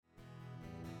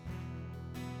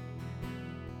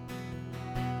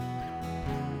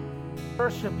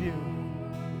worship you.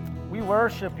 We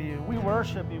worship you. We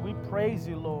worship you. We praise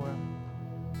you, Lord.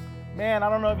 Man, I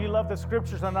don't know if you love the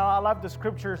scriptures or not. I love the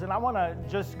scriptures, and I want to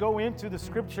just go into the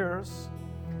scriptures.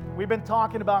 We've been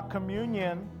talking about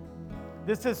communion.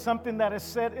 This is something that is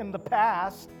said in the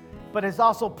past, but is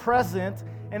also present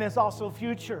and is also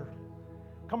future.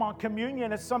 Come on,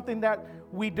 communion is something that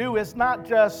we do. It's not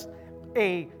just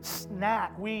a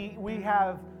snack. We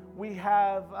have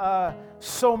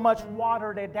so much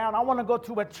watered it down. I want to go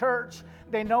to a church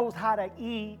that knows how to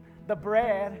eat the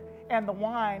bread and the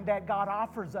wine that God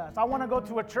offers us. I want to go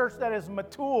to a church that is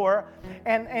mature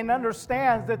and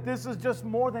understands that this is just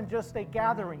more than just a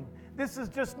gathering. This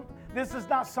is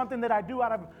not something that I do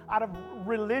out of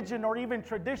religion or even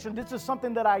tradition. This is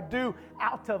something that I do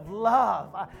out of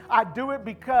love. I do it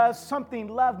because something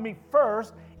loved me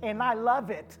first, and I love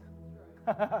it.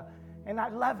 And I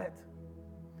love it.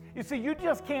 You see, you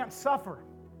just can't suffer.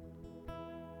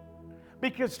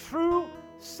 Because true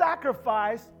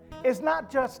sacrifice is not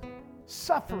just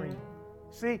suffering.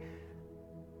 See,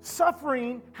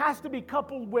 suffering has to be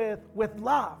coupled with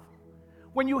love.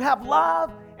 When you have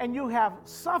love and you have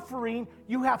suffering,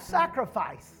 you have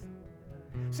sacrifice.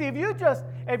 See, if you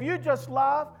just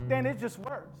love, then it's just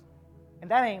words. And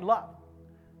that ain't love.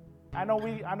 I know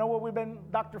what we've been,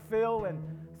 Dr. Phil and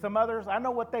some others, I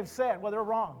know what they've said, well, they're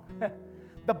wrong.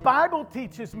 The Bible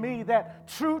teaches me that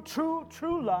true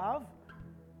love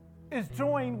is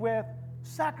joined with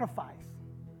sacrifice.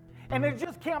 And it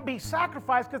just can't be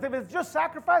sacrifice, because if it's just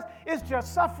sacrifice, it's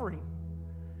just suffering.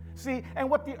 See, and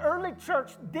what the early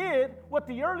church did, what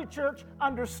the early church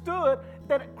understood,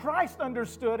 that Christ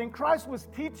understood, and Christ was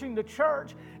teaching the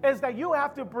church, is that you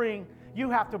have to bring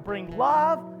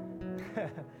love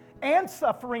and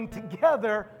suffering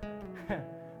together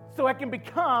so it can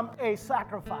become a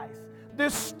sacrifice.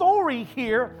 This story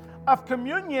here of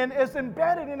communion is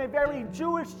embedded in a very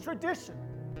Jewish tradition.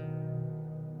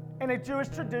 In a Jewish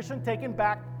tradition taken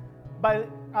back by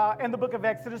in the book of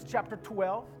Exodus, chapter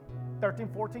 12, 13,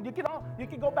 14. You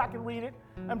can go back and read it.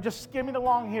 I'm just skimming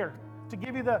along here to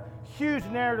give you the huge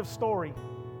narrative story.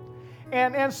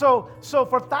 And so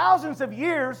for thousands of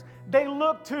years, they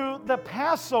looked to the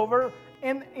Passover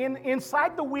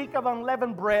inside the week of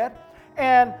unleavened bread,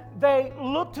 and they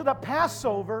looked to the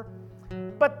Passover.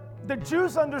 But the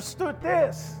Jews understood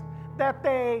this, that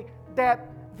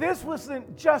this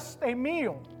wasn't just a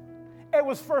meal. It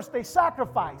was first a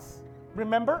sacrifice.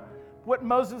 Remember what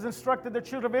Moses instructed the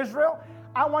children of Israel?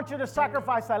 I want you to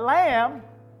sacrifice a lamb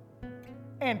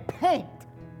and paint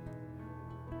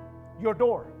your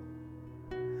door.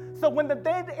 So when the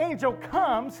day the angel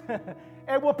comes,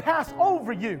 it will pass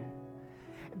over you.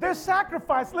 This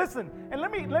sacrifice, listen, and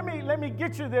let me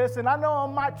get you this, and I know I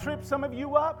might trip some of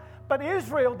you up, but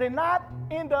Israel did not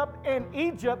end up in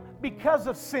Egypt because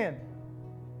of sin.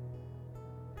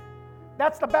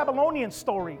 That's the Babylonian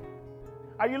story.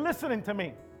 Are you listening to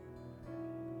me?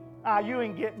 You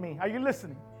ain't get me. Are you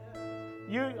listening?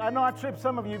 I know I tripped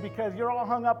some of you because you're all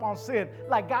hung up on sin.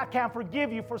 Like God can't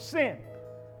forgive you for sin.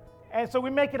 And so we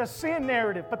make it a sin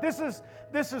narrative. But this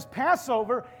is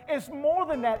Passover. It's more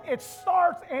than that. It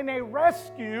starts in a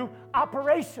rescue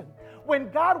operation.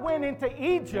 When God went into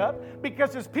Egypt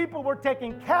because his people were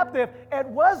taken captive, it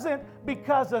wasn't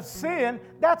because of sin.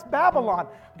 That's Babylon.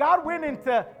 God went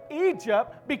into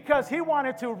Egypt because he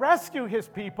wanted to rescue his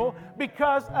people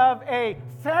because of a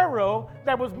Pharaoh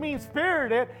that was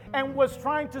mean-spirited and was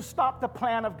trying to stop the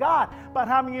plan of God. But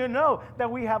how many of you know that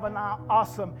we have an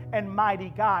awesome and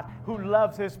mighty God who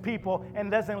loves his people and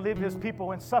doesn't leave his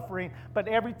people in suffering, but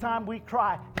every time we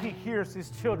cry, he hears his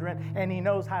children and he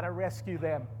knows how to rescue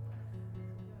them.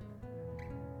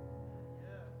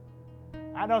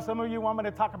 I know some of you want me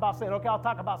to talk about sin. Okay, I'll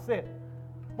talk about sin.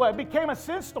 Well, it became a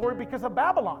sin story because of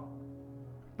Babylon.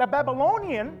 The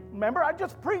Babylonian, remember, I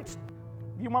just preached.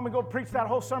 You want me to go preach that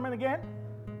whole sermon again?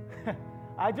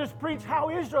 I just preached how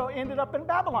Israel ended up in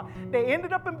Babylon. They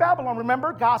ended up in Babylon.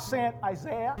 Remember, God sent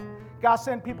Isaiah. God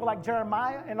sent people like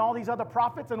Jeremiah and all these other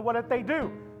prophets. And what did they do?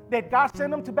 Did God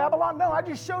send them to Babylon? No, I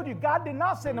just showed you. God did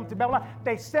not send them to Babylon.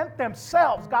 They sent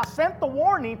themselves. God sent the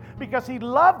warning because he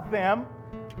loved them.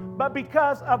 But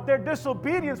because of their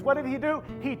disobedience, what did he do?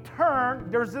 He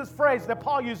turned, there's this phrase that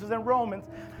Paul uses in Romans,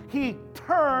 he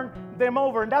turned them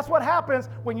over. And that's what happens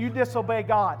when you disobey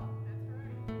God.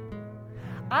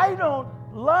 I don't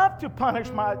love to punish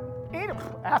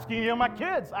ask any of my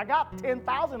kids. I got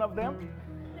 10,000 of them.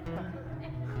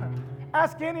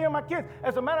 Ask any of my kids.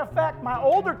 As a matter of fact, my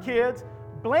older kids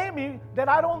blame me that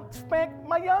I don't spank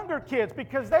my younger kids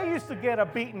because they used to get a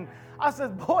beating. I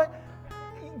said, boy,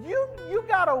 you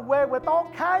got away with all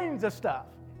kinds of stuff.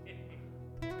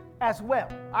 as well.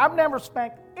 I've never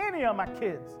spanked any of my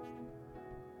kids.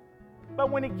 But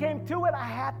when it came to it, I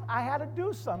had to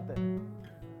do something.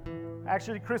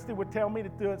 Actually, Christy would tell me to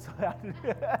do it, so I had to do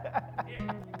it.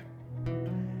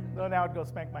 So now I'd go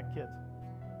spank my kids.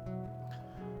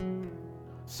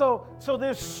 So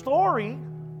this story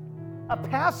of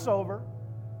Passover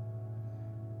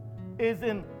is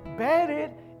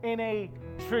embedded in a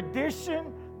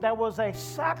tradition that was a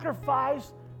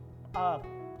sacrifice,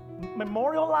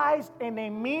 memorialized in a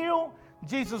meal.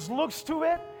 Jesus looks to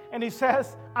it and he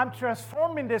says, I'm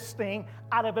transforming this thing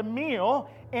out of a meal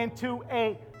into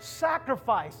a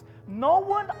sacrifice. No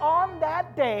one on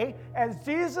that day, as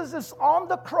Jesus is on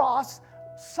the cross,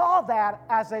 saw that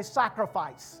as a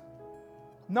sacrifice.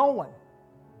 No one.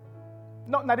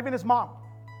 No, not even his mom.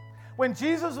 When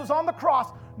Jesus was on the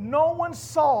cross, no one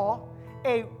saw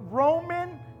a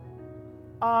Roman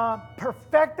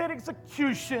perfected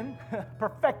execution,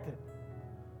 perfected.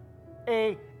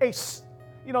 The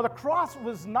cross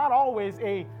was not always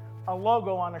a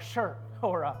logo on a shirt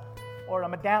or a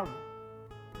medallion.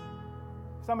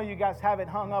 Some of you guys have it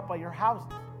hung up at your houses.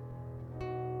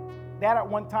 That at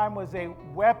one time was a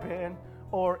weapon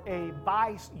or a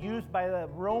vice used by the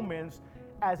Romans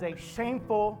as a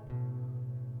shameful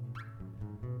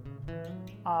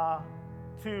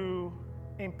to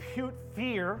impute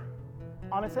fear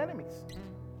on its enemies.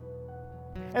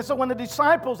 And so when the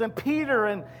disciples and Peter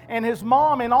and his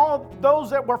mom and all those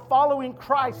that were following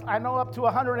Christ, I know up to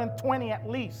 120 at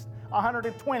least,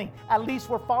 120 at least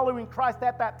were following Christ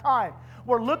at that time,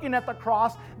 were looking at the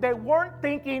cross, they weren't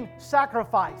thinking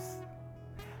sacrifice.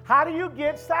 How do you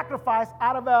get sacrifice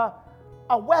out of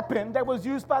a weapon that was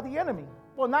used by the enemy?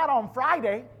 Well, not on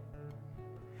Friday.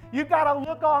 You got to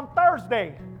look on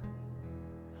Thursday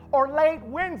or late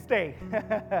Wednesday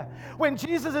when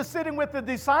Jesus is sitting with the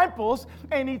disciples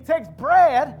and he takes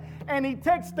bread and he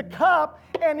takes the cup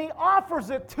and he offers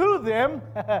it to them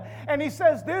and he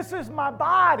says, this is my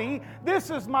body, this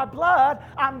is my blood.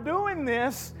 I'm doing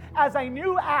this as a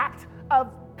new act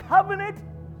of covenant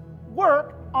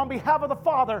work on behalf of the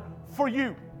Father for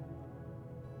you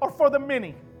or for the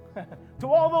many, to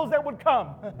all those that would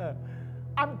come.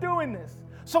 I'm doing this.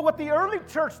 So what the early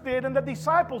church did, and the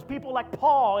disciples, people like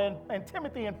Paul and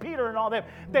Timothy and Peter and all them,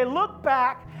 they looked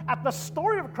back at the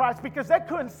story of Christ because they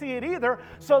couldn't see it either.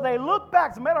 So they looked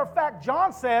back. As a matter of fact,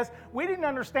 John says, we didn't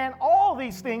understand all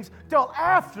these things till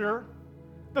after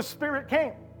the Spirit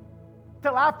came,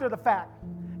 till after the fact.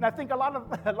 And I think a lot of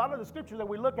the scriptures that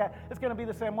we look at is going to be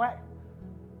the same way.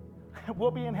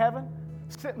 We'll be in heaven,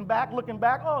 sitting back, looking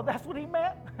back. Oh, that's what he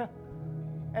meant?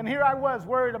 And here I was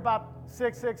worried about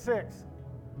 666.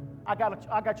 I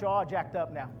got you all jacked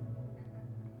up now.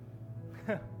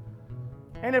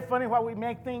 Ain't it funny how we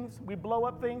make things, we blow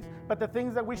up things, but the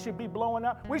things that we should be blowing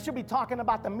up, we should be talking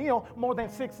about the meal more than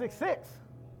 666.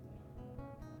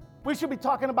 We should be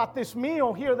talking about this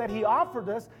meal here that he offered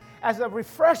us as a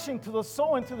refreshing to the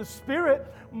soul and to the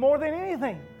spirit more than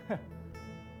anything.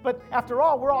 But after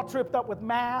all, we're all tripped up with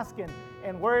masks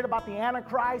and worried about the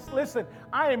Antichrist. Listen,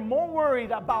 I am more worried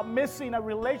about missing a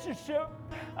relationship,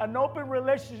 an open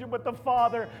relationship with the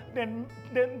Father than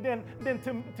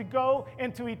to go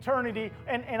into eternity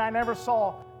and I never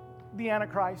saw the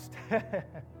Antichrist.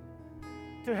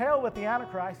 To hell with the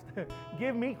Antichrist.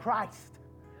 Give me Christ.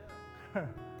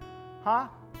 Huh?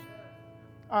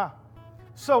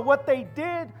 So what they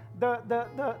did,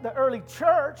 the early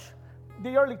church,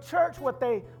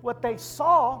 what they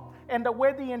saw and the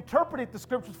way they interpreted the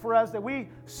scriptures for us that we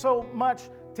so much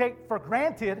take for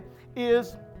granted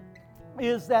is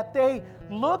that they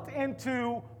looked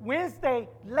into Wednesday,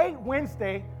 late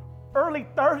Wednesday, early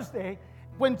Thursday,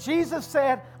 when Jesus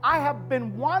said, I have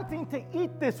been wanting to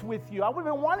eat this with you. I've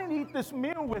been wanting to eat this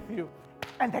meal with you.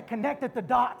 And they connected the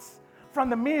dots from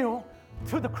the meal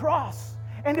to the cross.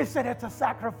 And they said it's a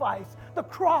sacrifice. The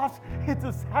cross, it's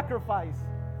a sacrifice.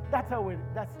 That's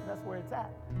where it's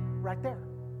at, right there.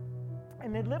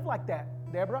 And they live like that,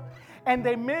 Deborah. And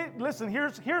they listen.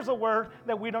 Here's a word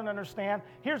that we don't understand.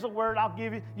 Here's a word I'll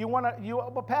give you.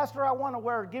 Well, Pastor, I want a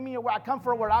word. Give me a word. I come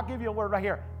for a word. I'll give you a word right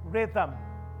here. Rhythm.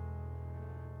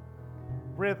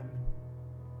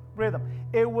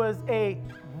 It was a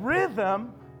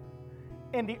rhythm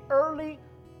in the early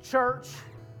church,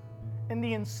 in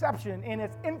the inception, in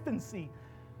its infancy.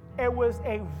 It was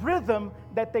a rhythm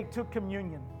that they took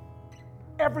communion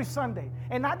every Sunday.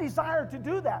 And I desire to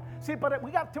do that. See, but we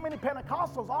got too many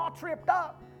Pentecostals all tripped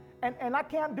up. And I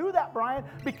can't do that, Brian,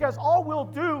 because all we'll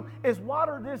do is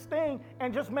water this thing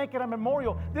and just make it a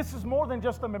memorial. This is more than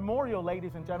just a memorial,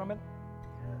 ladies and gentlemen.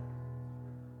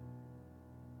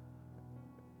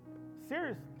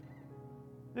 Seriously.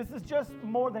 This is just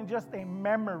more than just a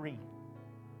memory.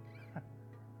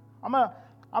 I'm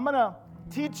gonna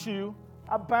teach you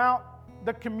about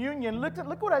the communion.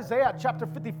 Look what Isaiah chapter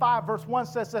 55 verse 1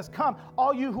 says, "Come,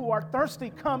 all you who are thirsty,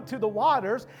 come to the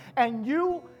waters, and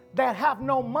you that have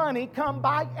no money, come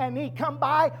buy and eat. Come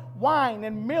buy wine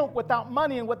and milk without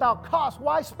money and without cost.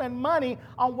 Why spend money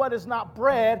on what is not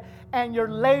bread and your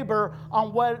labor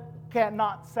on what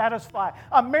cannot satisfy?"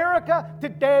 America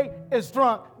today is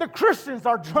drunk. The Christians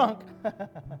are drunk.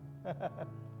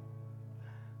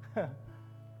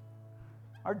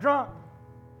 Are drunk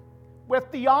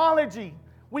with theology.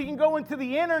 We can go into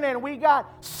the internet and we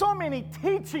got so many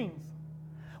teachings.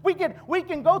 We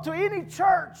can go to any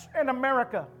church in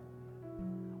America.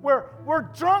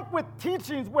 We're drunk with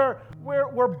teachings. We're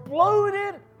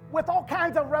bloated with all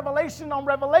kinds of revelation on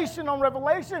revelation on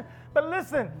revelation. But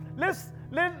listen,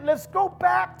 let's go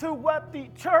back to what the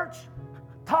church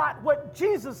taught, what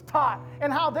Jesus taught,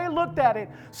 and how they looked at it.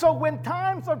 So when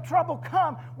times of trouble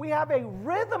come, we have a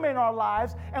rhythm in our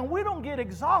lives, and we don't get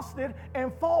exhausted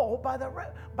and fall by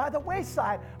the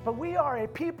wayside. But we are a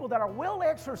people that are well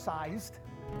exercised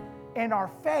in our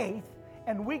faith,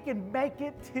 and we can make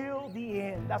it till the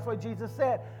end. That's what Jesus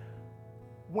said.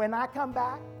 When I come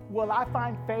back, will I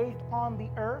find faith on the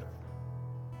earth?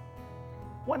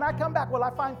 When I come back, will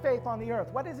I find faith on the earth?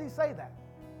 What does he say that?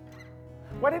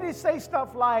 What did he say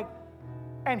stuff like,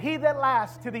 and he that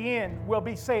lasts to the end will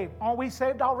be saved? Aren't we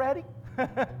saved already?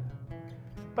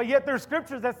 But yet there's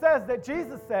scriptures that says that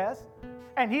Jesus says,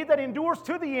 and he that endures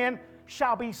to the end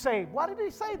shall be saved. Why did he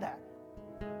say that?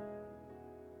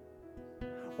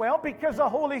 Well, because the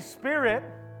Holy Spirit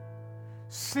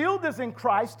sealed us in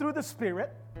Christ through the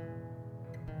Spirit,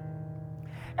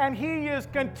 and he is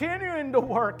continuing to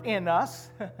work in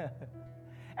us,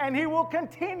 and he will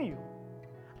continue.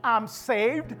 I'm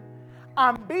saved,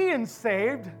 I'm being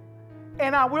saved,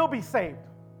 and I will be saved.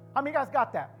 How many of you guys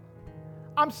got that?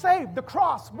 I'm saved. The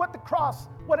cross,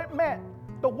 what it meant,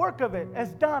 the work of it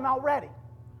is done already.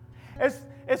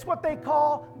 It's what they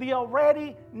call the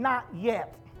already, not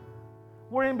yet.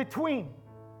 We're in between.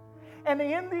 And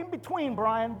in the in-between,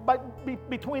 Brian, but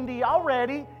between the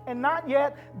already and not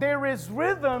yet, there is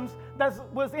rhythms that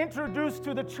was introduced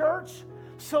to the church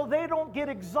so they don't get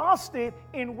exhausted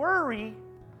in worry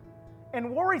and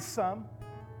worrisome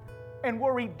and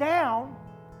worried down,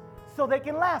 so they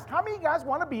can last. How many of you guys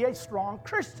want to be a strong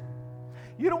Christian?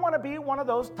 You don't want to be one of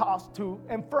those tossed to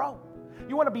and fro.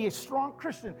 You want to be a strong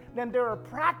Christian. Then there are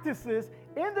practices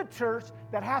in the church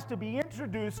that has to be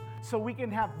introduced so we can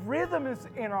have rhythms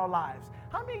in our lives.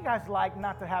 How many of you guys like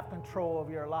not to have control of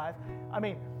your life? I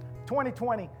mean,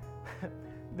 2020,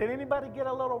 did anybody get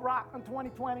a little rock in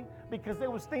 2020 because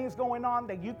there was things going on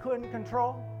that you couldn't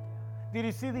control? Did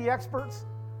you see the experts?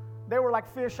 They were like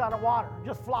fish out of water,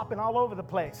 just flopping all over the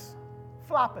place.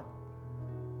 Flopping.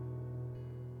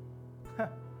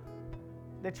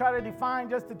 They try to define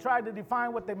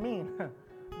what they mean.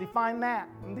 Define that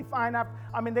and define that.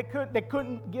 I mean, they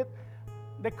couldn't get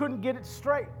it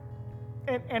straight.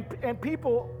 And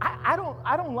people, I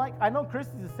don't like. I know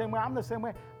Christy's the same way. I'm the same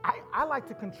way. I like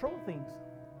to control things.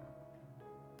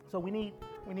 So we need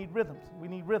rhythms. We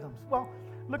need rhythms. Well,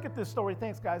 look at this story.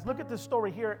 Thanks, guys. Look at this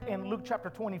story here in Luke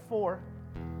chapter 24,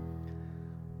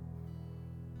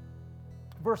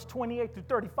 verse 28 through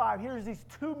 35. Here's these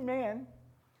two men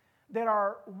that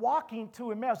are walking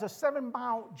to Emmaus, a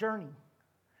 7-mile journey.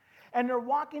 And they're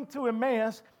walking to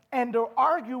Emmaus, and they're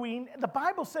arguing. The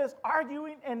Bible says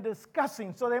arguing and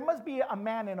discussing. So there must be a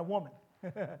man and a woman.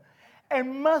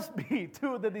 And must be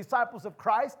two of the disciples of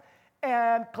Christ.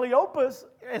 And Cleopas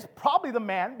is probably the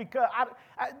man because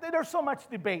there's so much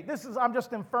debate. I'm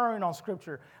just inferring on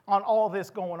Scripture on all this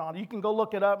going on. You can go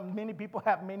look it up. Many people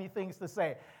have many things to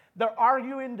say. They're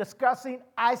arguing, discussing.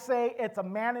 I say it's a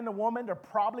man and a woman. They're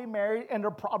probably married, and they're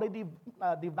probably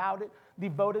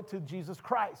devoted to Jesus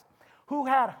Christ, who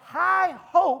had high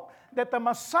hope that the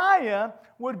Messiah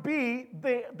would be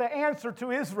the answer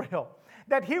to Israel,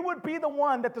 that he would be the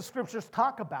one that the Scriptures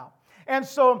talk about. And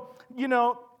so,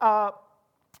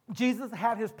 Jesus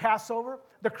had his Passover.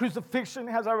 The crucifixion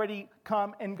has already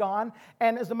come and gone.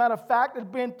 And as a matter of fact, it's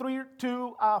been 3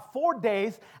 to 4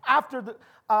 days after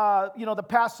the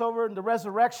Passover and the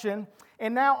resurrection.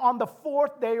 And now on the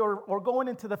 4th day or going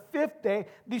into the 5th day,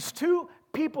 these two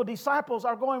disciples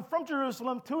are going from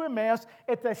Jerusalem to Emmaus.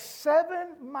 It's a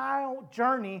 7-mile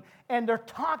journey, and they're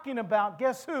talking about,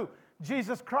 guess who?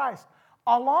 Jesus Christ.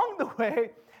 Along the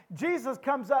way, Jesus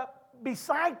comes up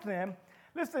beside them.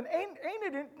 Listen,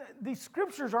 these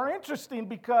scriptures are interesting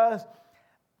because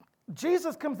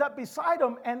Jesus comes up beside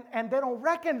them and they don't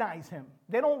recognize him.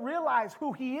 They don't realize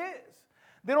who he is.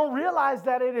 They don't realize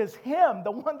that it is him,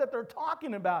 the one that they're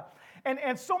talking about.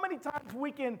 And so many times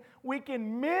we can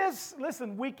miss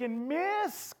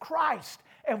Christ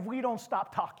if we don't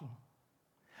stop talking.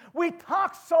 We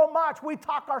talk so much, we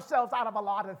talk ourselves out of a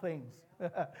lot of things.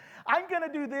 I'm going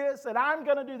to do this and I'm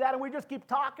going to do that, and we just keep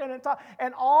talking and talking,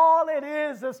 and all it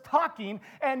is talking,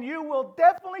 and you will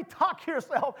definitely talk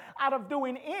yourself out of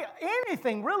doing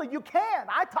anything, really. You can.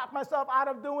 I talked myself out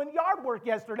of doing yard work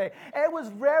yesterday. It was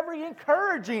very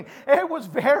encouraging. It was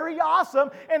very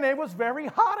awesome, and it was very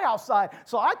hot outside.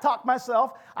 So I talked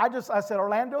myself, I said,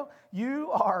 Orlando, you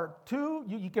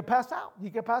can pass out. You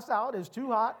can pass out. It's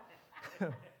too hot.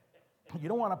 You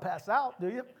don't want to pass out, do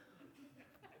you?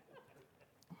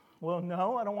 Well,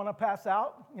 no, I don't want to pass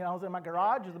out. I was in my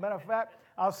garage. As a matter of fact,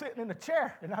 I was sitting in the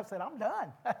chair, and I said, I'm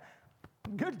done.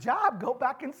 Good job. Go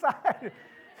back inside.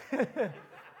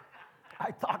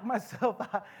 I talked myself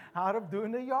out of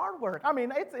doing the yard work. I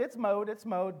mean, it's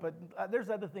mowed, but there's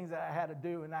other things that I had to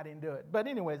do, and I didn't do it. But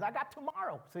anyways, I got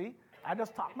tomorrow, see? I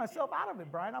just talked myself out of it,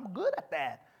 Brian. I'm good at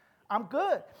that. I'm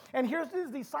good. And here's these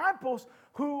disciples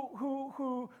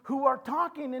who are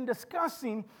talking and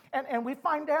discussing, and we're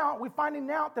finding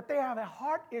out that they have a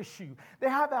heart issue. They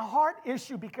have a heart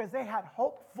issue because they had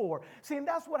hope for. See, and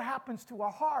that's what happens to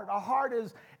our heart. Our heart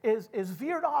is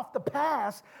veered off the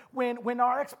path when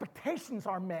our expectations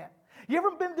are met. You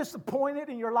ever been disappointed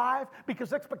in your life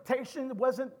because expectation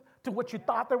wasn't to what you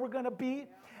thought they were going to be?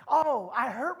 Oh, I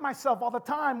hurt myself all the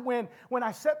time when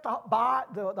I set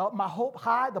my hope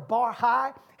high, the bar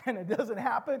high, and it doesn't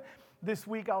happen. This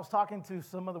week I was talking to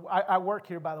some of I work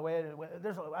here, by the way.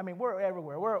 We're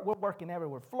everywhere. We're working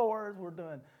everywhere. Floors, we're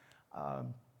doing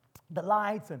the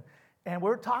lights, and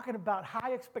we're talking about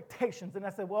high expectations. And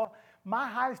I said, well, my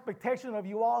high expectation of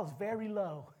you all is very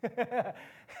low.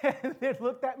 And they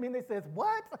looked at me and they said,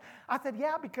 what? I said,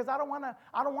 yeah, because I don't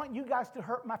want you guys to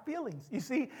hurt my feelings. You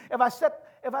see, if I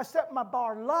set my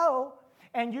bar low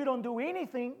and you don't do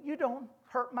anything, you don't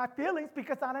hurt my feelings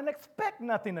because I don't expect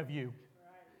nothing of you.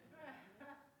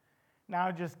 Now,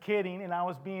 just kidding, and I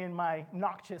was being my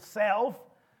noxious self.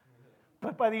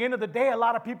 But by the end of the day, a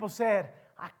lot of people said,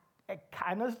 it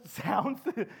kind of sounds,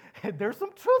 there's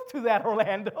some truth to that,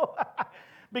 Orlando.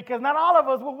 Because not all of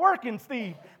us were working,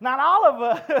 Steve. Not all of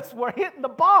us were hitting the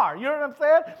bar. You know what I'm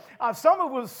saying? Some of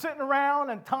us was sitting around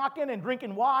and talking and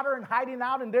drinking water and hiding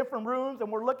out in different rooms,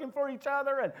 and we're looking for each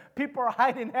other, and people are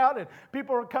hiding out, and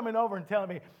people are coming over and telling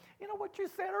me, you know what you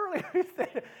said earlier? You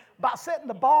said about setting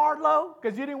the bar low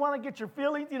because you didn't want to get your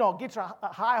feelings, get your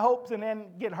high hopes and then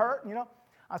get hurt,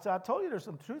 I said, I told you there's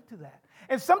some truth to that.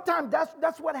 And sometimes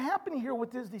that's what happened here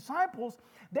with his disciples.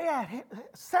 They had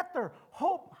set their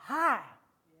hope high.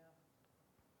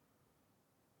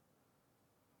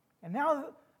 And now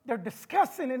they're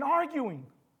discussing and arguing.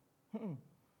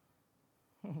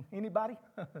 Anybody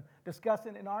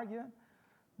discussing and arguing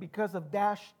because of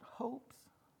dashed hopes?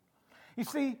 You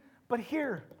see, but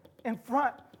here in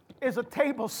front is a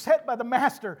table set by the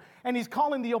master, and he's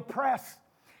calling the oppressed.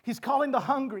 He's calling the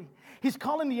hungry. He's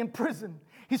calling the imprisoned.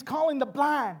 He's calling the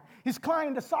blind. He's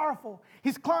calling the sorrowful.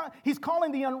 He's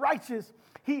calling the unrighteous.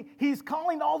 He's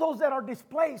calling all those that are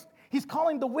displaced. He's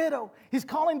calling the widow. He's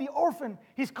calling the orphan.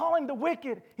 He's calling the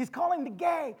wicked. He's calling the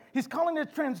gay. He's calling the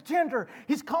transgender.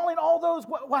 He's calling all those,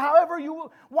 however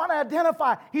you want to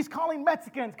identify. He's calling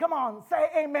Mexicans. Come on, say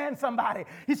amen, somebody.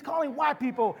 He's calling white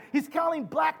people. He's calling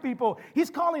black people. He's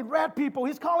calling red people.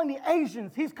 He's calling the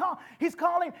Asians. He's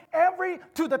calling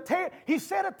to the table. He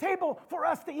set a table for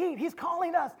us to eat. He's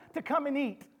calling us to come and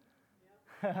eat.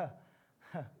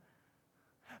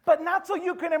 But not so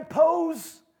you can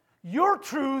impose your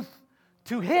truth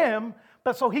to him,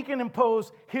 but so he can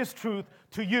impose his truth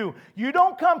to you. You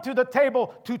don't come to the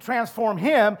table to transform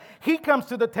him. He comes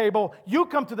to the table. You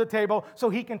come to the table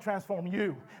so he can transform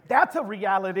you. That's a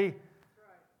reality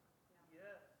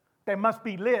that must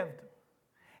be lived.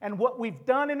 And what we've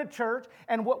done in the church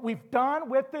and what we've done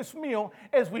with this meal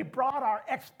is we brought our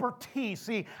expertise.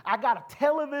 See, I got a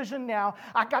television now.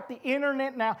 I got the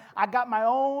internet now. I got my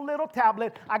own little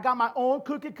tablet. I got my own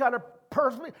cookie cutter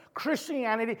personally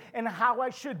Christianity and how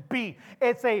I should be.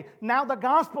 Now the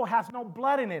gospel has no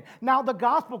blood in it. Now the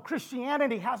gospel,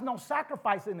 Christianity, has no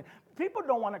sacrifice in it. People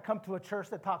don't want to come to a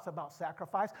church that talks about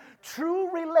sacrifice.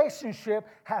 True relationship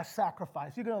has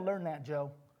sacrifice. You're going to learn that, Joe.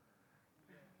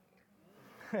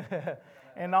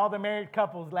 And all the married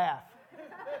couples laugh.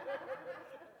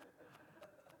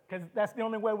 Because that's the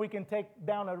only way we can take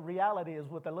down a reality is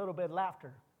with a little bit of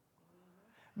laughter.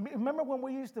 Remember when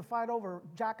we used to fight over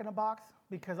Jack in the Box?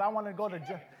 Because I wanted to go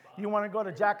to you want to go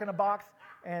to Jack in the Box,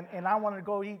 and I wanted to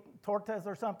go eat tortas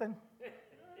or something.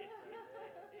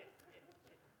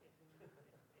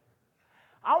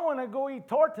 I want to go eat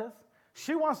tortas.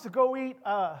 She wants to go eat,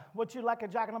 what you like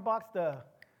at Jack in the Box?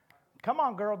 Come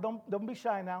on, girl, don't be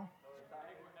shy now.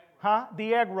 Huh?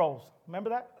 The egg rolls.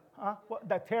 Remember that? Huh?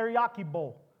 The teriyaki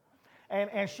bowl.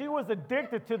 And she was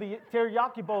addicted to the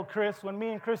teriyaki bowl, Chris. When me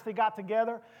and Christy got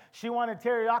together, she wanted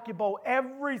teriyaki bowl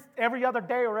every other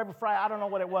day or every Friday. I don't know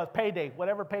what it was. Payday,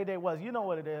 whatever payday was. You know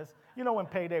what it is. You know when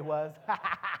payday was.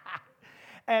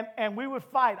 and we would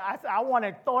fight. I said, I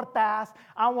wanted tortas.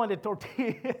 I wanted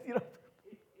tortillas. You know.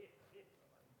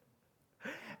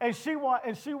 And she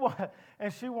wanted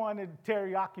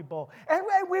teriyaki bowl. And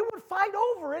we would fight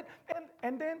over it.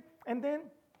 And then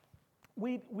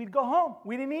we'd go home.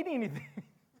 We didn't eat anything.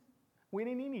 We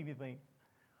didn't eat anything.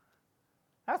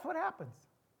 That's what happens.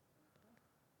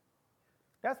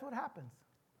 That's what happens.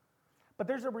 But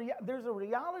there's a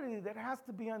reality that has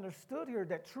to be understood here,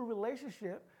 that true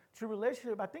relationship,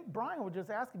 I think Brian was just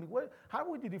asking me, how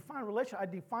would you define relationship? I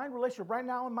define relationship right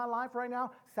now in my life,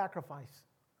 sacrifice.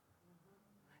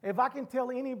 If I can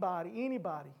tell anybody,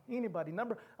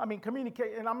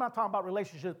 communicate, and I'm not talking about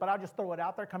relationships, but I'll just throw it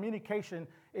out there. Communication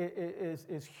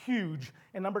is huge.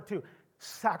 And number two,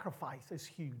 sacrifice is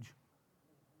huge.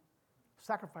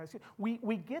 Sacrifice.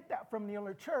 We get that from the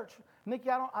early church. Nikki,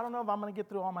 I don't know if I'm going to get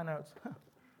through all my notes.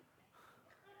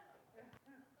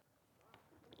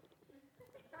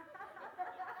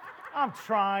 I'm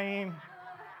trying,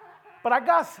 but I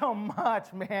got so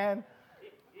much, man.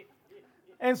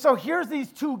 And so here's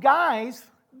these two guys.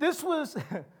 This was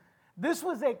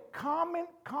a common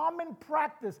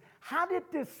practice. How did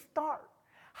this start?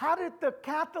 How did the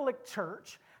Catholic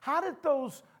Church? How did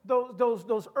those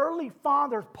early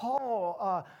fathers,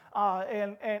 Paul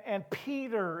and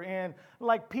Peter, and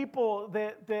like people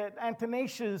that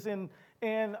Athanasius and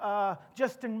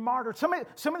Justin Martyr, some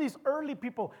of these early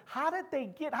people, how does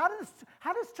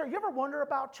church? You ever wonder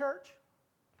about church?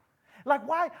 Like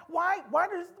why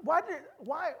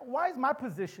is my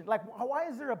position, like why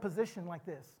is there a position like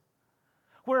this?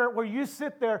 Where you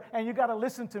sit there and you got to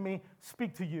listen to me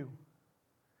speak to you.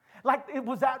 Like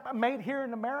was that made here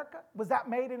in America? Was that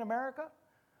made in America?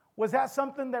 Was that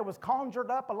something that was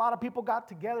conjured up? A lot of people got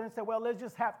together and said, well, let's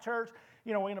just have church.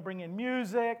 You know, we're going to bring in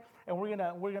music, and we're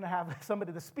gonna have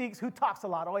somebody that speaks who talks a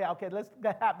lot. Oh, yeah, okay, let's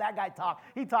have that guy talk.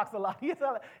 He talks a lot. He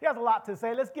has a lot to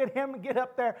say. Let's get him to get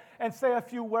up there and say a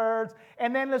few words,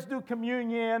 and then let's do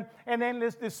communion, and then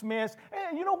let's dismiss.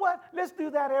 And you know what? Let's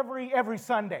do that every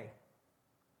Sunday.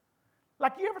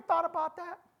 Like, you ever thought about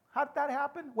that? How did that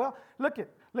happen? Well, let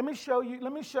me show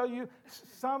you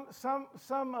some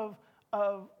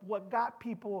of what got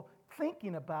people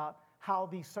thinking about how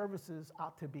these services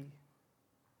ought to be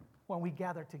when we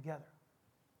gather together.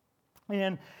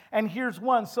 And here's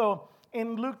one. So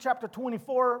in Luke chapter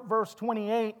 24, verse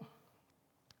 28,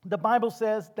 the Bible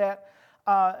says that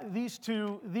these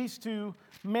two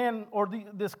men, or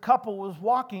this couple, was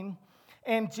walking,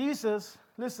 and Jesus,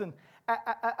 listen,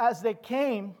 as they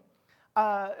came,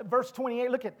 verse 28,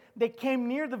 look at, they came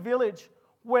near the village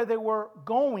where they were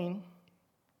going.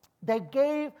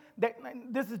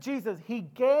 This is Jesus, he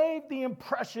gave the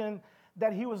impression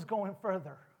that he was going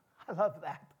further. I love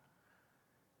that.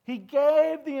 He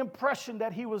gave the impression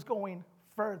that he was going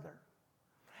further.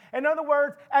 In other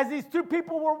words, as these two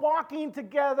people were walking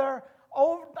together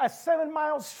over a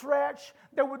 7-mile stretch,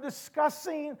 they were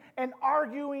discussing and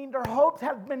arguing. Their hopes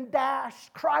have been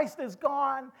dashed. Christ is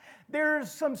gone.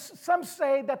 There's some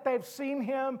say that they've seen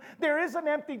him. There is an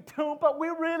empty tomb, but we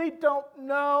really don't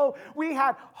know. We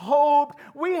had hope.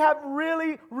 We have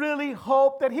really, really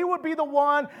hoped that he would be the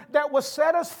one that will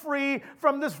set us free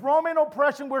from this Roman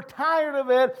oppression. We're tired of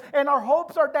it, and our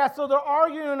hopes are dashed. So they're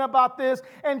arguing about this,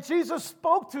 and Jesus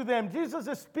spoke to them. Jesus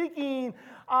is speaking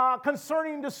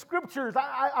concerning the scriptures.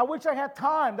 I wish I had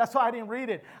time. That's why I didn't read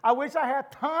it. I wish I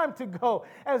had time to go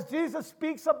as Jesus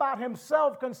speaks about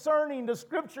himself concerning the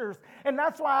scriptures. And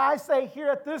that's why I say here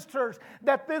at this church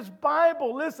that this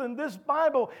Bible, listen, this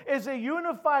Bible is a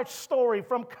unified story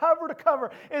from cover to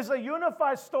cover, is a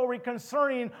unified story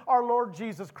concerning our Lord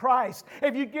Jesus Christ.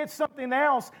 If you get something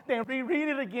else, then reread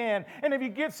it again. And if you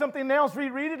get something else,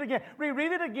 reread it again.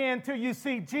 Reread it again till you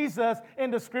see Jesus in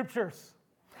the scriptures.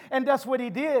 And that's what he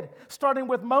did, starting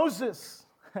with Moses.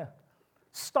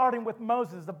 Starting with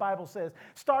Moses, the Bible says.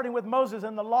 Starting with Moses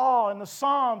and the law and the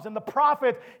Psalms and the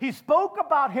prophets. He spoke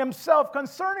about himself,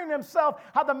 concerning himself,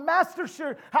 how the master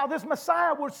should, how this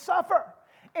Messiah would suffer,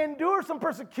 endure some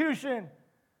persecution,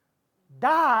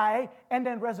 die, and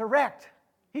then resurrect.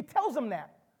 He tells them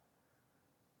that.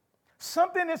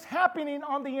 Something is happening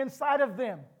on the inside of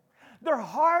them. Their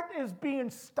heart is being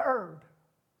stirred.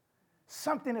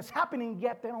 Something is happening,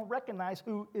 yet they don't recognize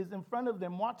who is in front of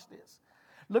them. Watch this.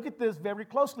 Look at this very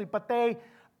closely. But they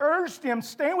urged him,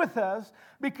 stay with us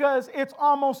because it's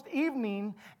almost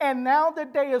evening and now the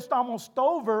day is almost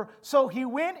over. So he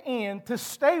went in to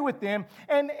stay with them.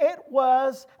 And it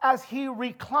was as he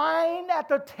reclined at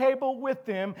the table with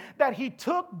them that he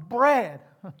took bread.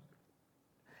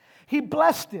 He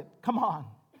blessed it. Come on.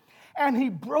 And he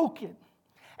broke it.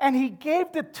 And he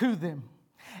gave it to them.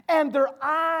 And their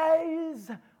eyes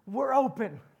were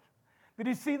open. Did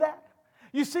you see that?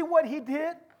 You see what he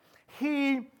did?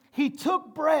 He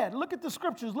took bread. Look at the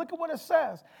scriptures. Look at what it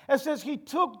says. It says he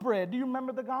took bread. Do you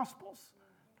remember the Gospels?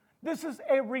 This is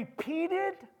a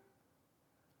repeated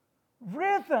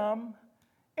rhythm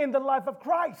in the life of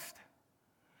Christ.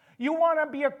 You want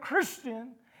to be a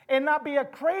Christian and not be a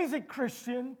crazy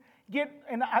Christian.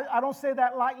 And I don't say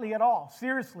that lightly at all.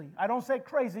 Seriously. I don't say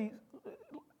crazy.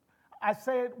 I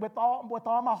say it with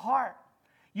all my heart.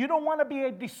 You don't want to be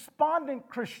a despondent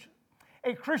Christian.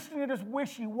 A Christian that is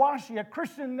wishy-washy, a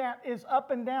Christian that is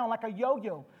up and down like a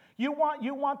yo-yo. You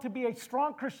want to be a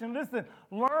strong Christian. Listen,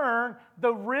 learn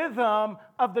the rhythm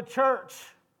of the church.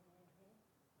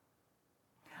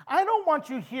 I don't want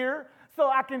you here so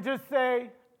I can just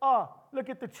say, oh, look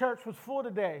at the church was full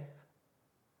today.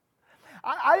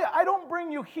 I don't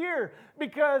bring you here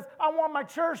because I want my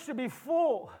church to be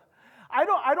full.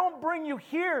 I don't bring you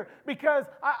here because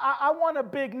I want a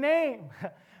big name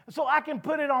so I can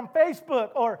put it on Facebook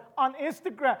or on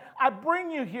Instagram. I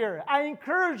bring you here. I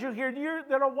encourage you here, you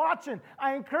that are watching.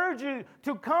 I encourage you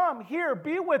to come here,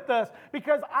 be with us,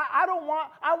 because I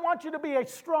want you to be a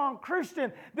strong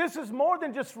Christian. This is more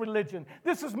than just religion.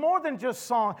 This is more than just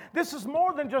song. This is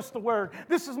more than just the word.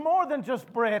 This is more than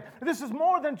just bread. This is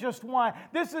more than just wine.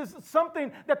 This is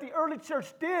something that the early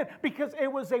church did because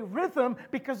it was a rhythm,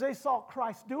 because they saw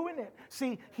Christ doing it.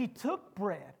 See, he took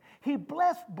bread. He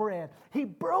blessed bread. He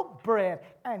broke bread,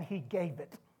 and he gave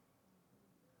it.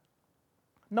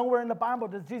 Nowhere in the Bible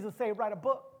does Jesus say, write a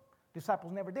book.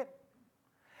 Disciples never did.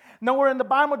 Nowhere in the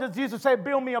Bible does Jesus say,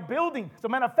 build me a building. As a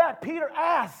matter of fact, Peter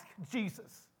asked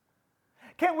Jesus,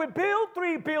 can we build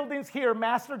 3 buildings here,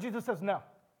 Master? Jesus says, no.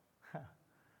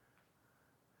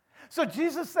 So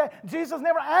Jesus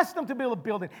never asked them to build a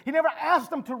building. He never asked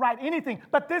them to write anything.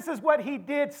 But this is what he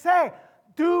did say.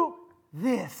 Do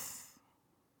this.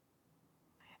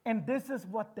 And this is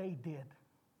what they did.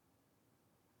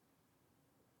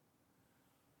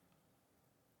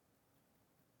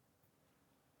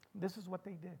 This is what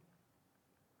they did.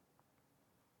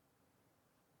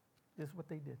 This is what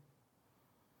they did.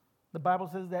 The Bible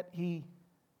says that he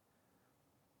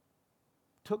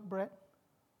took bread,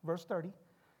 verse 30,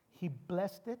 he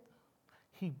blessed it,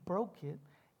 he broke it,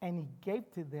 and he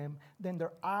gave to them. Then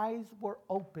their eyes were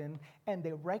open, and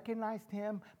they recognized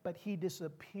him, but he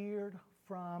disappeared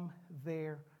from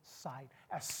their sight.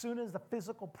 As soon as the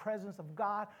physical presence of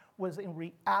God was in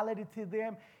reality to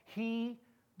them, he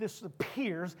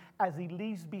disappears as he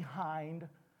leaves behind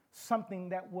something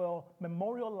that will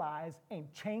memorialize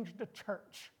and change the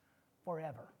church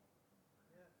forever.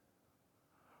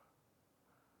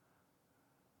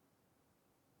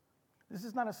 This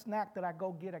is not a snack that I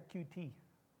go get at QT.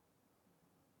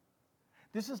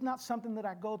 This is not something that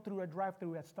I go through a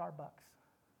drive-thru at Starbucks.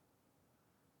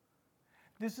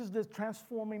 This is the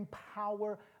transforming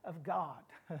power of God.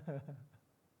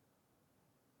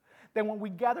 That when we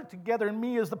gather together, and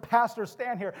me as the pastor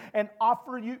stand here and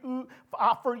offer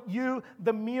you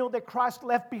the meal that Christ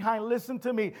left behind, listen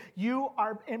to me. You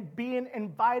are being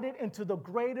invited into the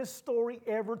greatest story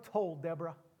ever told,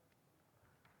 Deborah.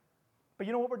 But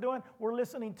you know what we're doing? We're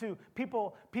listening to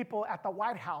people at the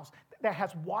White House that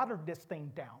has watered this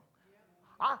thing down.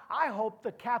 I hope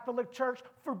the Catholic Church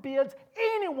forbids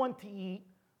anyone to eat.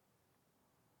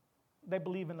 They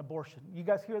believe in abortion. You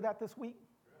guys hear that this week?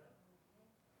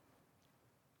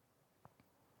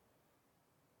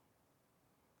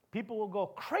 People will go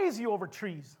crazy over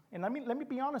trees. And let me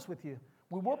be honest with you.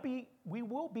 We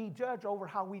will be judged over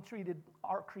how we treated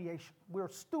our creation. We're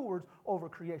stewards over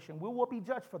creation. We will be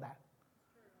judged for that.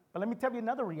 But let me tell you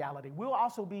another reality. We'll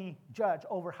also be judged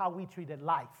over how we treated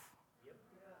life.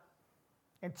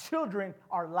 And children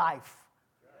are life.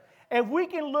 If we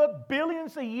can look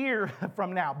billions a year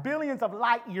from now, billions of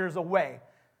light years away,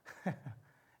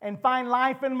 and find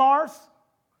life in Mars,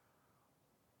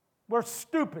 we're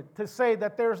stupid to say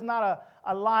that there's not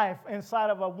a life inside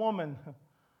of a woman.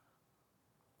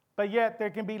 But yet there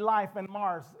can be life in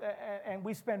Mars, and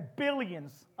we spend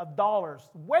billions of dollars,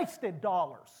 wasted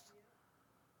dollars,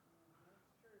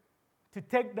 to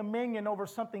take dominion over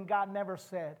something God never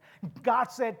said.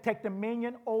 God said, take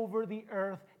dominion over the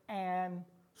earth and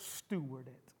steward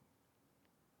it.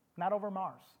 Not over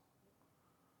Mars.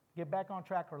 Get back on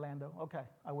track, Orlando. Okay,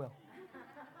 I will.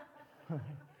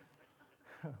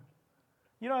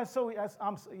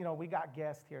 We got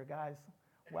guests here, guys.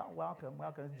 Well, welcome.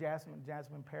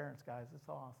 Jasmine parents, guys. It's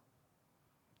awesome.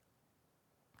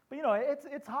 But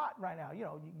it's hot right now.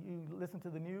 You listen to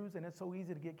the news, and it's so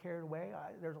easy to get carried away.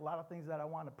 There's a lot of things that I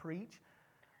want to preach,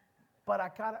 but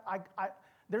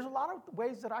there's a lot of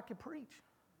ways that I could preach.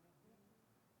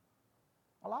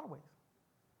 A lot of ways.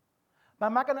 But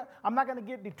I'm not gonna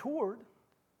get detoured.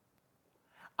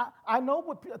 I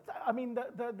know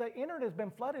the internet has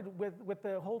been flooded with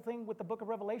the whole thing with the book of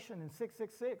Revelation and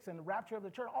 666 and the rapture of the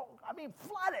church.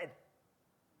 Flooded.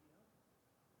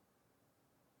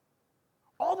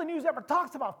 All the news ever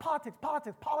talks about politics,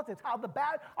 how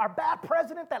our bad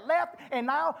president that left, and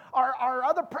now our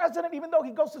other president, even though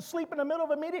he goes to sleep in the middle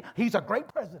of a meeting, he's a great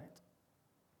president.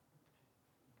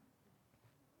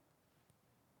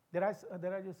 Did I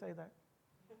just say that?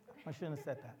 I shouldn't have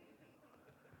said that.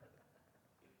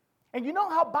 And you know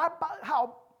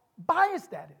how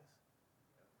biased that is.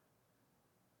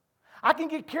 I can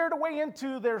get carried away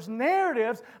into there's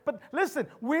narratives, but listen,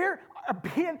 we're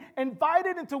being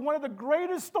invited into one of the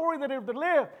greatest stories that ever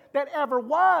lived, that ever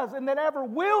was, and that ever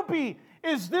will be,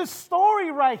 is this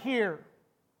story right here.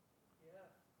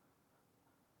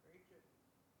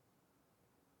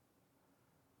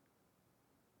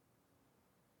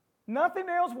 Nothing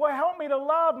else will help me to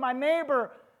love my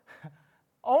neighbor.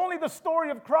 Only the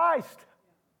story of Christ.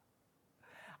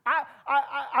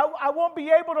 I won't be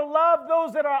able to love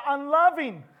those that are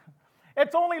unloving.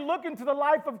 It's only looking to the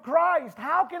life of Christ.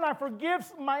 How can I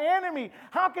forgive my enemy?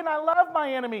 How can I love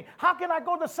my enemy? How can I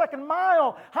go the second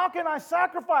mile? How can I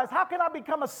sacrifice? How can I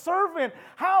become a servant?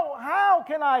 How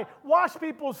can I wash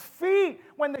people's feet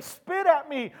when they spit at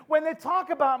me, when they talk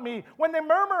about me, when they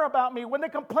murmur about me, when they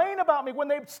complain about me, when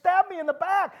they stab me in the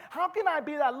back? How can I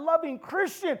be that loving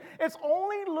Christian? It's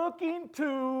only looking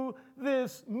to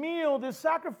this meal, this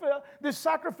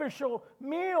sacrificial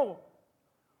meal.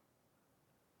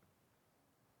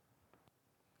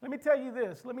 Let me tell you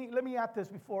this. Let me add this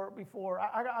before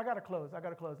I got to close.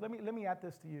 Let me add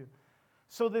this to you.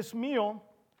 So this meal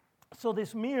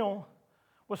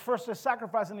was first a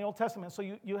sacrifice in the Old Testament. So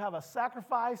you have a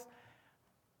sacrifice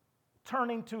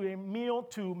turning to a meal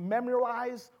to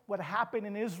memorialize what happened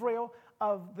in Israel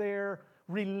of their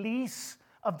release,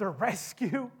 of their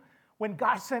rescue. When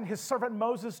God sent his servant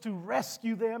Moses to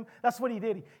rescue them, that's what he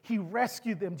did. He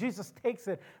rescued them. Jesus takes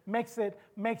it, makes it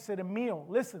a meal.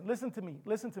 Listen to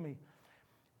me.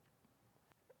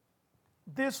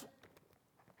 This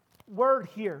word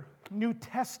here, New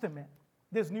Testament,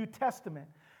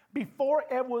 before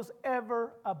it was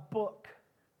ever a book.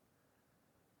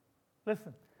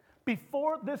 Listen,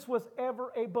 before this was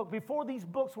ever a book, before these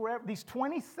books were ever, these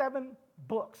 27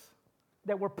 books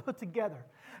that were put together,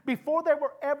 before they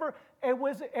were ever, it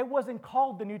wasn't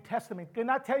called the New Testament. Can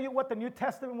I tell you what the New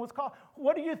Testament was called?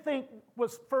 What do you think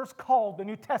was first called the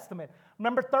New Testament?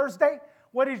 Remember Thursday?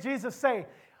 What did Jesus say?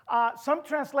 Some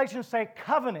translations say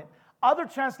covenant. Other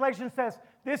translations says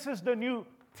this is the New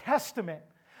Testament.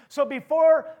 So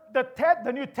before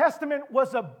the New Testament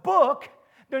was a book,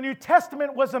 the New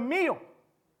Testament was a meal.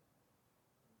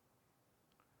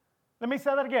 Let me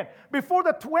say that again. Before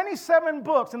the 27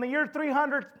 books in the year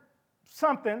 300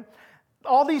 something,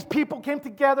 all these people came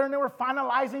together and they were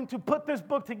finalizing to put this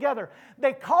book together.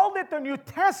 They called it the New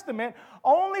Testament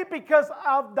only because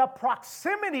of the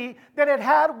proximity that it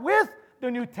had with the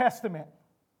New Testament.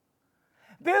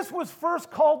 This was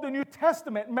first called the New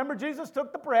Testament. Remember, Jesus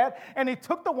took the bread and he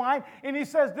took the wine and he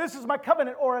says, this is my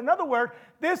covenant. Or in other words,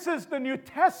 this is the New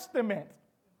Testament.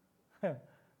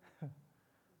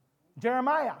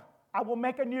 Jeremiah, I will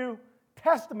make a new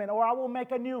testament, or I will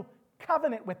make a new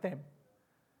covenant with them.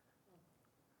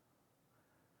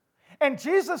 And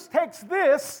Jesus takes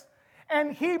this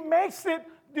and he makes it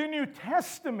the New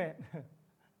Testament.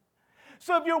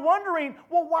 So if you're wondering,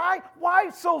 well, why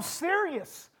so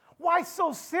serious? Why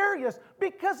so serious?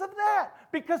 Because of that.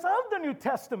 Because of the New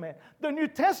Testament. The New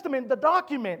Testament, the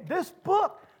document, this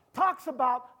book talks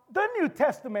about the New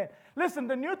Testament. Listen,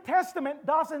 the New Testament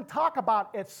doesn't talk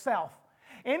about itself.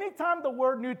 Anytime the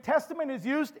word New Testament is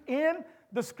used in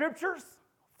the scriptures,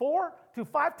 4 to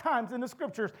 5 times in the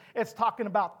scriptures, it's talking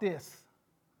about this.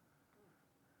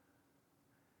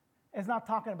 It's not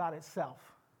talking about itself.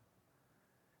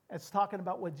 It's talking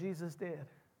about what Jesus did.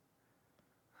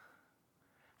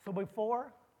 So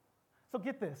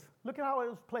get this. Look at how it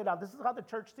was played out. This is how the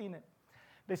church seen it.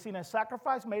 They seen a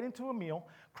sacrifice made into a meal.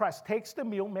 Christ takes the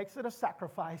meal, makes it a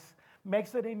sacrifice,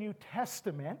 makes it a New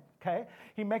Testament, okay?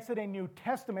 He makes it a New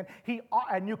Testament,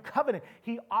 a new covenant.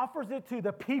 He offers it to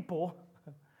the people.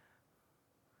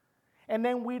 And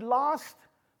then we lost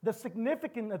the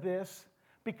significance of this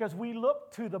because we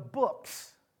look to the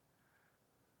books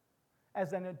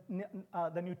as the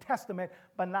New Testament,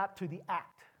 but not to the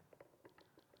act.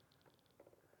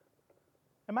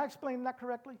 Am I explaining that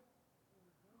correctly?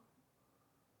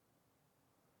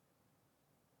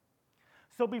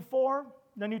 So before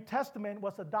the New Testament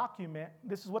was a document,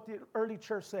 this is what the early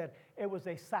church said, it was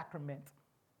a sacrament.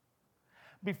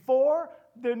 Before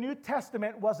the New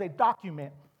Testament was a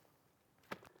document,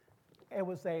 it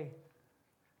was a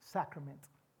sacrament.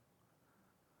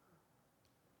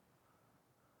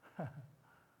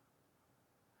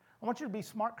 I want you to be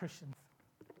smart Christians.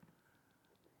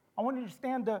 I want you to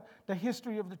understand the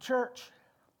history of the church.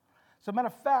 As a matter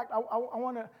of fact, I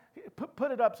want to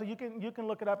put it up so you can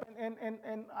look it up. And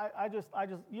I just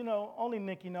only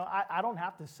Nick, I don't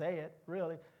have to say it,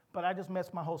 really, but I just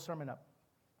messed my whole sermon up.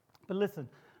 But listen,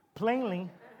 Pliny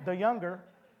the Younger,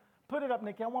 put it up,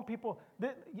 Nicky. I want people,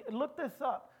 look this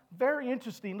up. Very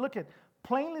interesting. Look at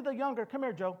Pliny the Younger. Come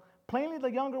here, Joe. Pliny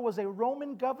the Younger was a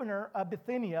Roman governor of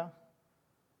Bithynia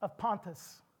of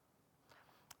Pontus,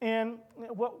 in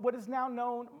what is now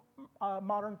known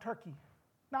modern Turkey.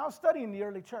 Now, I was studying the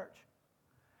early church,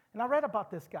 and I read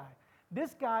about this guy.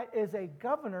 This guy is a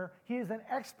governor. He is an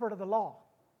expert of the law.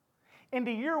 In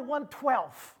the year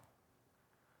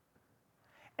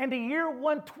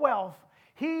 112,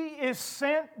 he is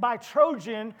sent by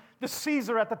Trajan, the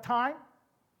Caesar at the time,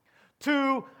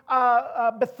 to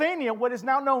Bithynia, what is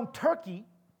now known Turkey,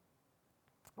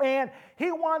 and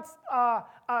he wants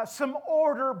some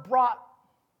order brought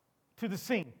to the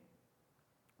scene.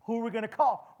 Who are we going to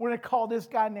call? We're going to call this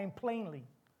guy named Pliny.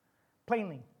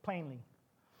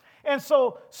 And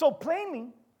so Pliny,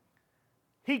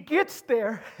 he gets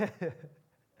there.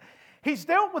 He's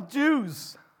dealt with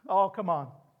Jews. Oh, come on.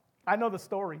 I know the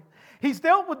story. He's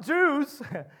dealt with Jews.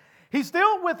 He's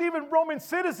dealt with even Roman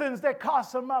citizens that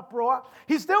caused some uproar.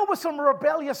 He's dealt with some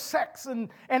rebellious sects and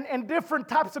different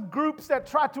types of groups that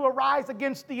try to arise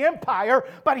against the empire,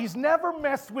 but he's never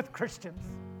messed with Christians.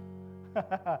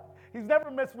 He's never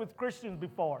messed with Christians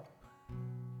before.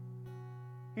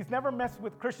 He's never messed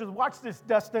with Christians. Watch this,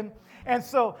 Dustin. And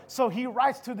so he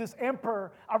writes to this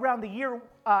emperor around the year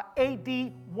AD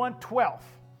 112.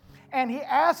 And he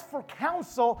asks for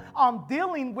counsel on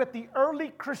dealing with the early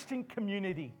Christian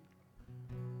community.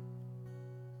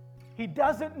 He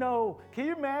doesn't know. Can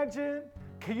you imagine?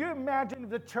 Can you imagine if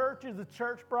the church is the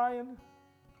church, Brian?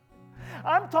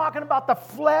 I'm talking about the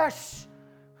flesh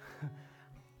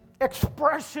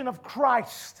expression of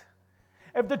Christ.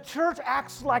 If the church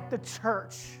acts like the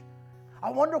church, I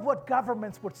wonder what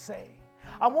governments would say.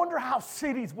 I wonder how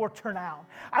cities will turn out.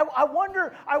 I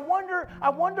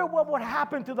wonder what would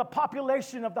happen to the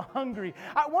population of the hungry.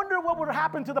 I wonder what would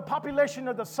happen to the population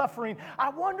of the suffering. I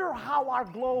wonder how our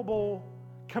global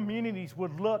communities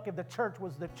would look if the church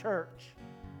was the church.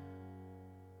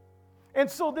 And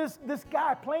so this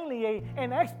guy, Pliny,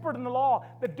 an expert in the law,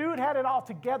 the dude had it all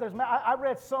together. I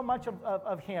read so much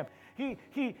of him.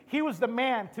 He was the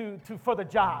man for the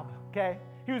job, okay?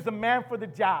 He was the man for the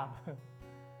job.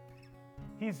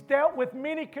 He's dealt with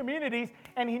many communities,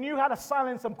 and he knew how to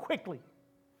silence them quickly.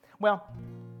 Well,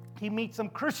 he meets some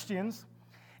Christians,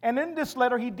 and in this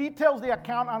letter, he details the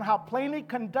account on how Pliny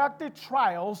conducted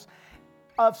trials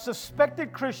of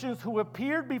suspected Christians who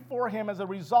appeared before him as a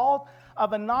result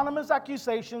of anonymous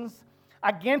accusations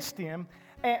against him.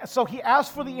 And so he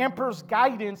asked for the emperor's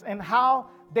guidance and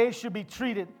how they should be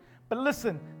treated. But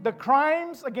listen, the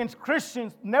crimes against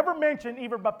Christians never mentioned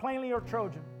either by Pliny or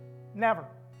Trajan. Never.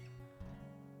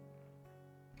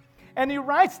 And he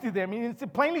writes to them, he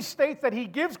plainly states that he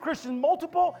gives Christians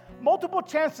multiple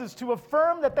chances to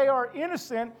affirm that they are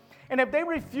innocent, and if they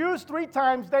refuse 3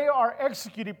 times, they are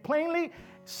executed. Plainly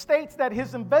states that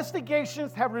his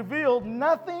investigations have revealed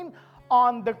nothing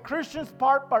on the Christian's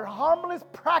part but harmless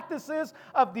practices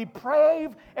of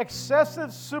depraved,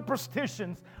 excessive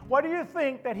superstitions. What do you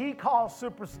think that he calls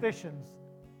superstitions?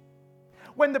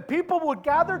 When the people would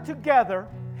gather together,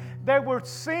 they would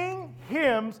sing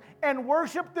hymns and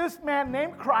worship this man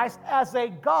named Christ as a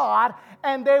God,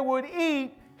 and they would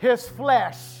eat his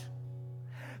flesh.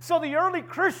 So the early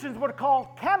Christians were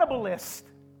called cannibalists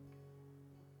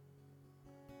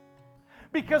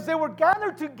because they were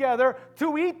gathered together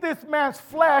to eat this man's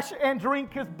flesh and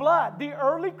drink his blood. The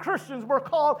early Christians were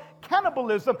called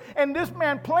cannibalism, and this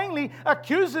man plainly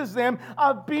accuses them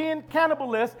of being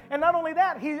cannibalists. And not only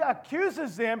that, he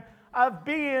accuses them of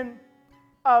being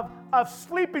of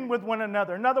sleeping with one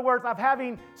another. In other words, of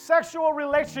having sexual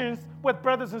relations with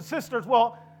brothers and sisters.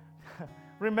 Well,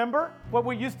 remember what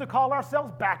we used to call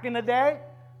ourselves back in the day?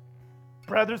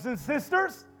 Brothers and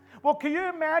sisters? Well, can you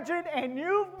imagine a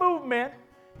new movement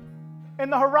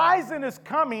and the horizon is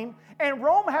coming, and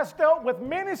Rome has dealt with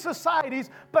many societies,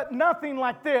 but nothing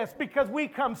like this, because we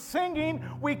come singing,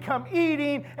 we come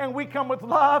eating, and we come with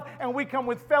love, and we come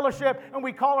with fellowship, and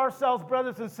we call ourselves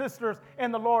brothers and sisters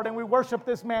in the Lord, and we worship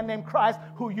this man named Christ,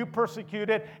 who you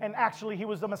persecuted, and actually he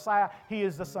was the Messiah. He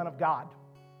is the Son of God.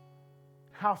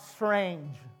 How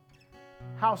strange,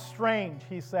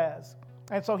 he says.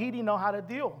 And so he didn't know how to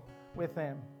deal with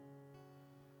them.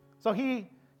 So he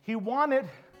wanted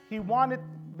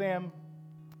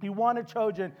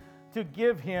Trajan to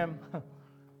give him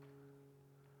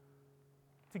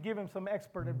some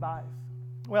expert advice.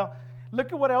 Well,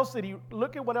 look at what else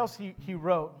he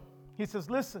wrote. He says,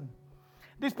 listen,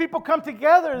 these people come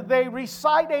together, they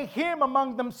recite a hymn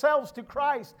among themselves to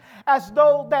Christ as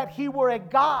though that he were a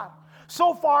god.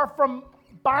 So far from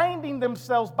binding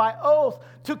themselves by oath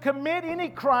to commit any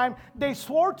crime, they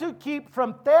swore to keep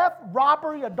from theft,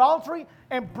 robbery, adultery,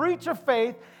 and breach of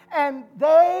faith, and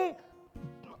they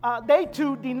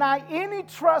too deny any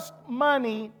trust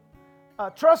money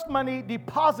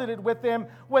deposited with them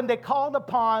when they called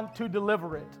upon to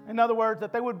deliver it. In other words,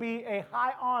 that they would be a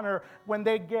high honor when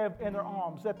they give in their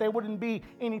alms, that there wouldn't be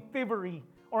any thievery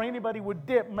or anybody would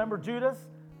dip. Remember Judas?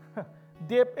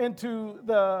 Dip into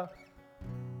the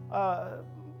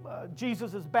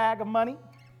Jesus' bag of money.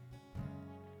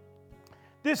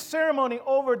 This ceremony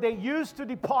over, they used to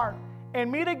depart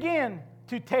and meet again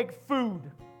to take food.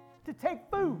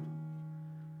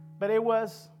 But it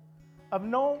was of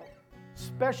no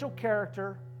special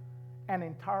character and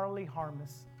entirely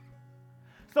harmless.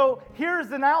 So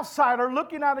here's an outsider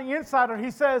looking at the insider.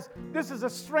 He says, this is a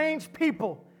strange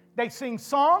people. They sing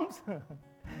songs.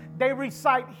 They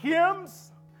recite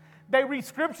hymns. They read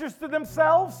scriptures to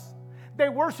themselves. They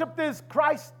worship this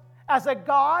Christ as a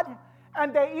God,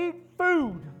 and they eat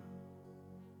food.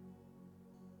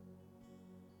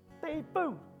 They eat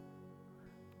food.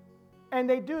 And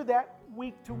they do that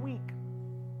week to week.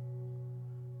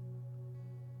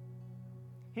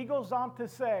 He goes on to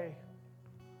say,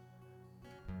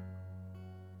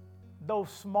 though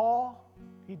small,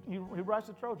 he writes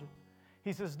to Trojan,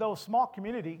 he says, though small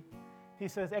community, he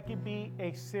says, it could be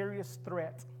a serious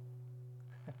threat.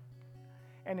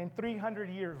 And in 300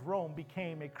 years, Rome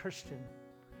became a Christian.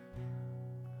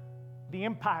 The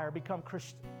empire became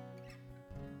Christian.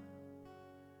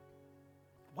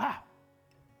 Wow.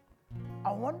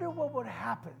 I wonder what would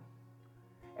happen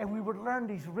if we would learn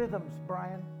these rhythms,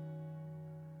 Brian.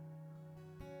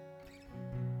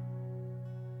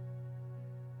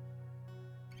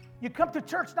 You come to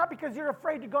church not because you're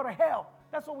afraid to go to hell.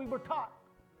 That's what we were taught.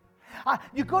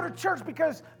 You go to church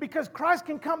because Christ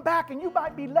can come back and you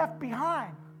might be left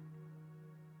behind.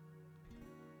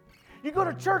 You go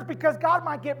to church because God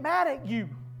might get mad at you.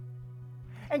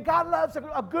 And God loves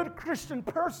a good Christian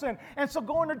person. And so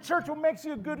going to church will make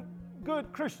you a good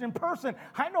Christian person.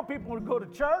 I know people who go to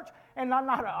church and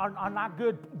are not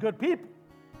good people.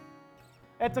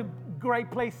 It's a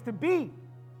great place to be.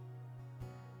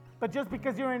 But just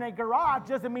because you're in a garage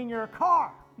doesn't mean you're a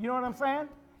car. You know what I'm saying?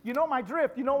 You know my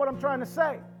drift. You know what I'm trying to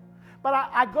say. But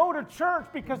I go to church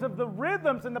because of the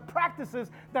rhythms and the practices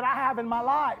that I have in my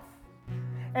life.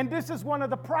 And this is one of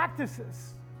the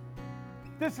practices.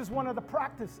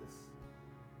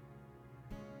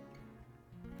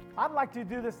 I'd like to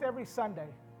do this every Sunday.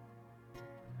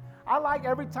 I like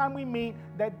every time we meet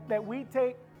that we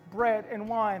take bread and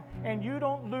wine and you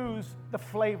don't lose the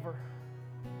flavor.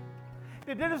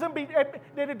 That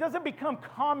it doesn't become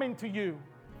common to you.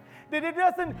 That it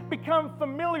doesn't become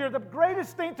familiar. The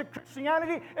greatest thing to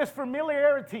Christianity is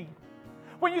familiarity.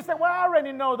 When you say, well, I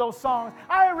already know those songs.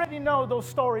 I already know those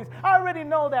stories. I already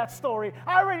know that story.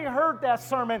 I already heard that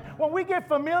sermon. When we get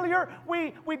familiar,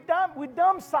 we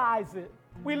dumb-size it.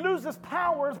 We lose its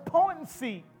power, its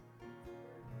potency.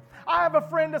 I have a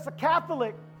friend that's a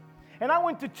Catholic, and I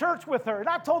went to church with her, and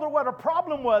I told her what her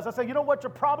problem was. I said, you know what your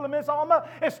problem is, Alma?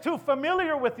 It's too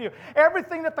familiar with you.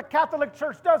 Everything that the Catholic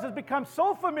Church does has become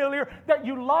so familiar that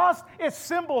you lost its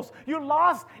symbols. You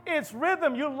lost its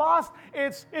rhythm. You lost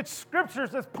its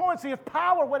scriptures, its potency, its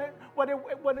power, what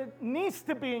it needs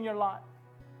to be in your life.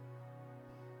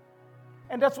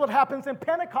 And that's what happens in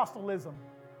Pentecostalism.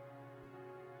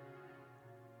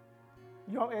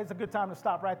 You know, it's a good time to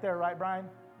stop right there, right, Brian?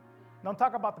 Don't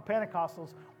talk about the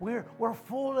Pentecostals. We're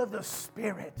full of the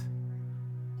Spirit.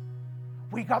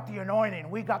 We got the anointing.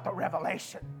 We got the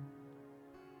revelation.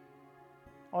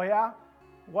 Oh, yeah?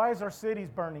 Why is our cities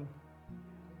burning?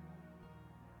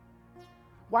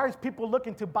 Why is people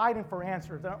looking to Biden for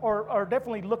answers, or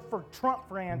definitely look for Trump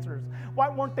for answers? Why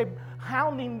weren't they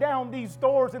hounding down these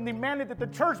doors and demanding that the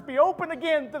church be open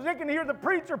again so they can hear the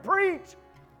preacher preach?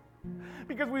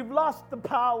 Because we've lost the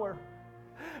power.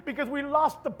 Because we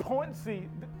lost the point. See,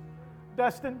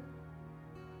 Dustin,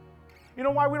 you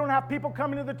know why we don't have people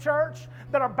coming to the church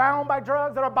that are bound by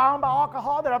drugs, that are bound by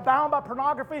alcohol, that are bound by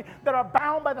pornography, that are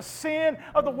bound by the sin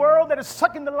of the world that is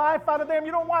sucking the life out of them?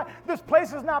 You know why this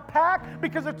place is not packed?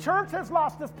 Because the church has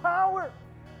lost its power.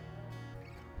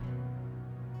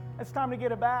 It's time to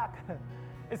get it back.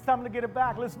 It's time to get it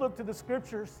back. Let's look to the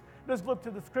scriptures. Let's look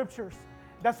to the scriptures.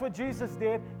 That's what Jesus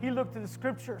did. He looked to the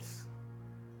scriptures.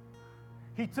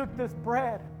 He took this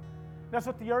bread. That's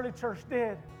what the early church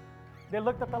did. They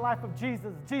looked at the life of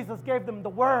Jesus. Jesus gave them the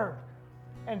word,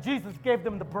 and Jesus gave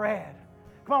them the bread.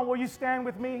 Come on, will you stand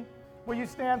with me? Will you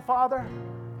stand, Father?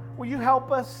 Will you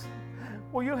help us?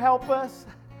 Will you help us?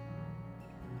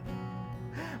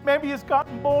 Maybe it's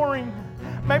gotten boring.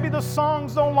 Maybe the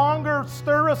songs no longer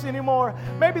stir us anymore.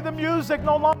 Maybe the music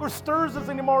no longer stirs us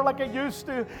anymore like it used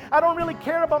to. I don't really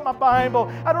care about my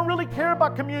Bible. I don't really care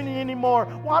about communion anymore.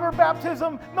 Water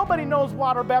baptism, nobody knows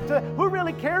water baptism. Who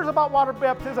really cares about water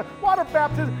baptism? Water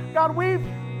baptism, God, we've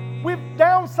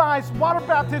downsized water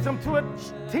baptism to a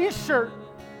t-shirt.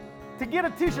 To get a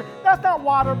t-shirt. That's not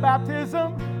water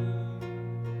baptism.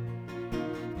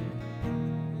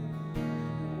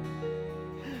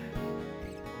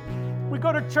 We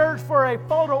go to church for a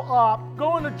photo op.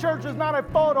 Going to church is not a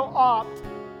photo op.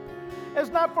 It's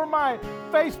not for my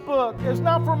Facebook. It's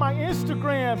not for my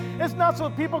Instagram. It's not so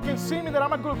people can see me that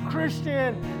I'm a good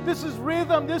Christian. This is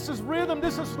rhythm. This is rhythm.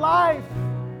 This is life.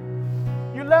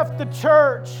 You left the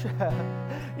church.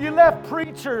 You left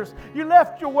preachers. You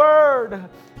left your word.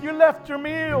 You left your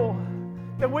meal.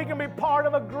 That we can be part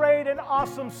of a great and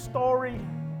awesome story.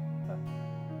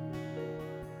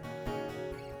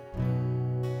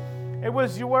 It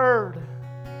was your word.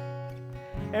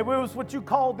 It was what you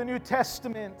called the New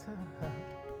Testament.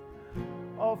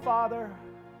 Oh, Father,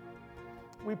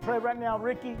 we pray right now,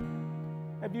 Ricky,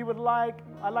 if you would like,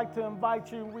 I'd like to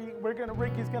invite you.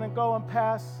 Ricky's going to go and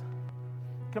pass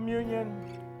communion.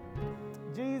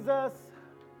 Jesus,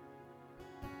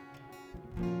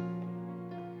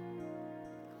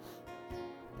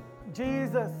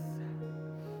 Jesus,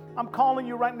 I'm calling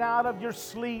you right now out of your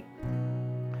sleep.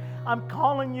 I'm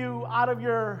calling you out of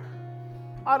your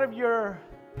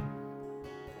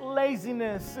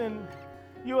laziness, and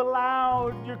you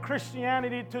allowed your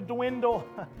Christianity to dwindle.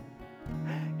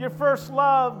 Your first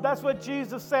love, that's what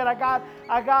Jesus said. I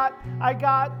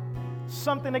got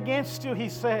something against you, he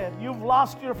said. You've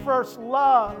lost your first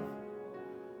love.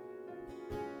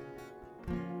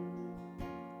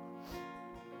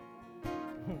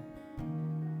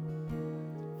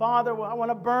 Father, I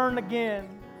want to burn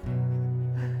again.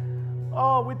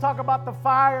 Oh, we talk about the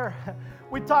fire.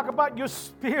 We talk about your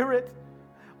spirit.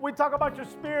 We talk about your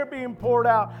spirit being poured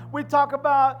out. We talk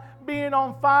about being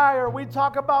on fire. We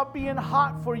talk about being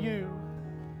hot for you.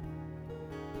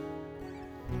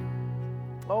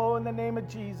 Oh, in the name of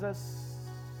Jesus.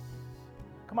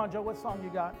 Come on, Joe, what song you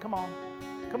got? Come on.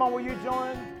 Come on, will you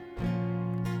join?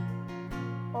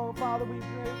 Oh, Father, we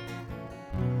pray.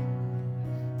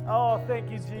 Oh, thank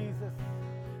you, Jesus.